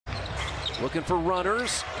Looking for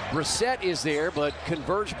runners. Brissett is there, but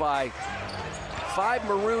converged by 5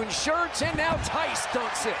 maroon shirts, and now Theis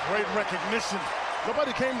dunks it. Great recognition.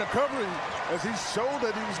 Nobody came to cover him as he showed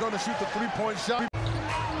that he was going to shoot the three-point shot.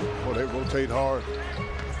 Oh, they rotate hard.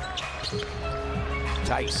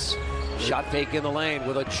 Theis, shot fake in the lane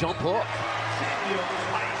with a jump hook.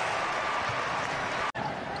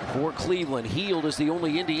 For Cleveland, Hield is the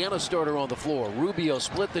only Indiana starter on the floor. Rubio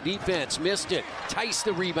split the defense, missed it. Theis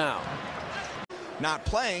the rebound. Not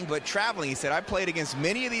playing, but traveling. He said, I played against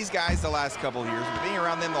many of these guys the last couple of years. Being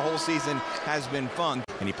around them the whole season has been fun.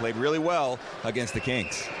 And he played really well against the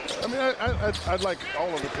Kings. I mean, I'd like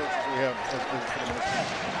all of the coaches we have.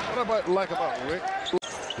 What I like about Rick?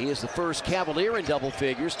 He is the first Cavalier in double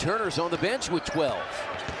figures. Turner's on the bench with 12.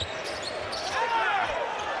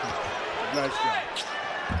 Nice job.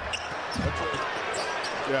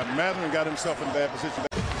 Yeah, Mathurin got himself in a bad position.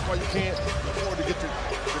 That's why you can't afford to get your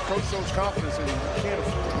coach shows confidence, and you can't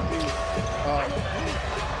afford to be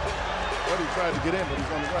what he tried to get in, but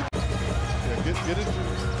he's on the run. Yeah, get into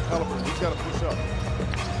Halliburton. He's got to push up.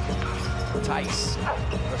 Theis.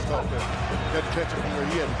 That's tough there. He had to catch it from where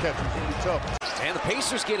he had to catch it. It's going to be tough. And the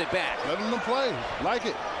Pacers get it back. Letting them play. Like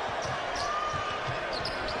it.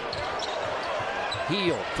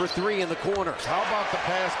 Hield for 3 in the corner. How about the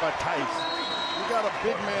pass by Theis? You got a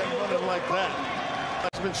big man running like that.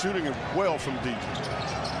 He's been shooting it well from deep.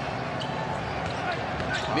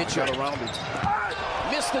 Mitchell around it.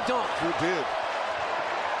 Missed the dunk. Who did?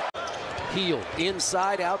 Hield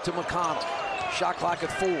inside out to McConnell. Shot clock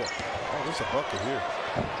at 4. Oh, there's a bucket here.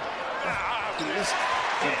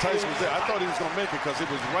 When Theis was there, I thought he was going to make it because it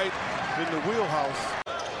was right in the wheelhouse.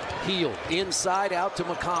 Hield inside out to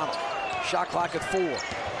McConnell. Shot clock at 4. Oh,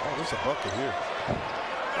 there's a bucket here.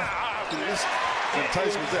 When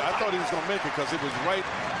Theis was there, I thought he was going to make it because it was right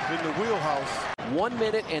in the wheelhouse. 1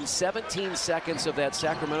 minute and 17 seconds of that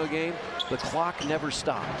Sacramento game. The clock never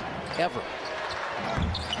stopped, ever.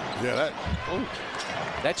 Yeah,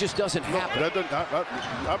 that just doesn't happen.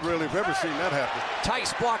 I've rarely ever seen that happen.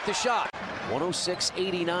 Theis blocked the shot.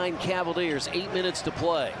 106-89 Cavaliers, 8 minutes to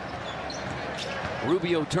play.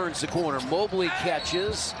 Rubio turns the corner. Mobley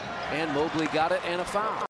catches, and Mobley got it and a foul.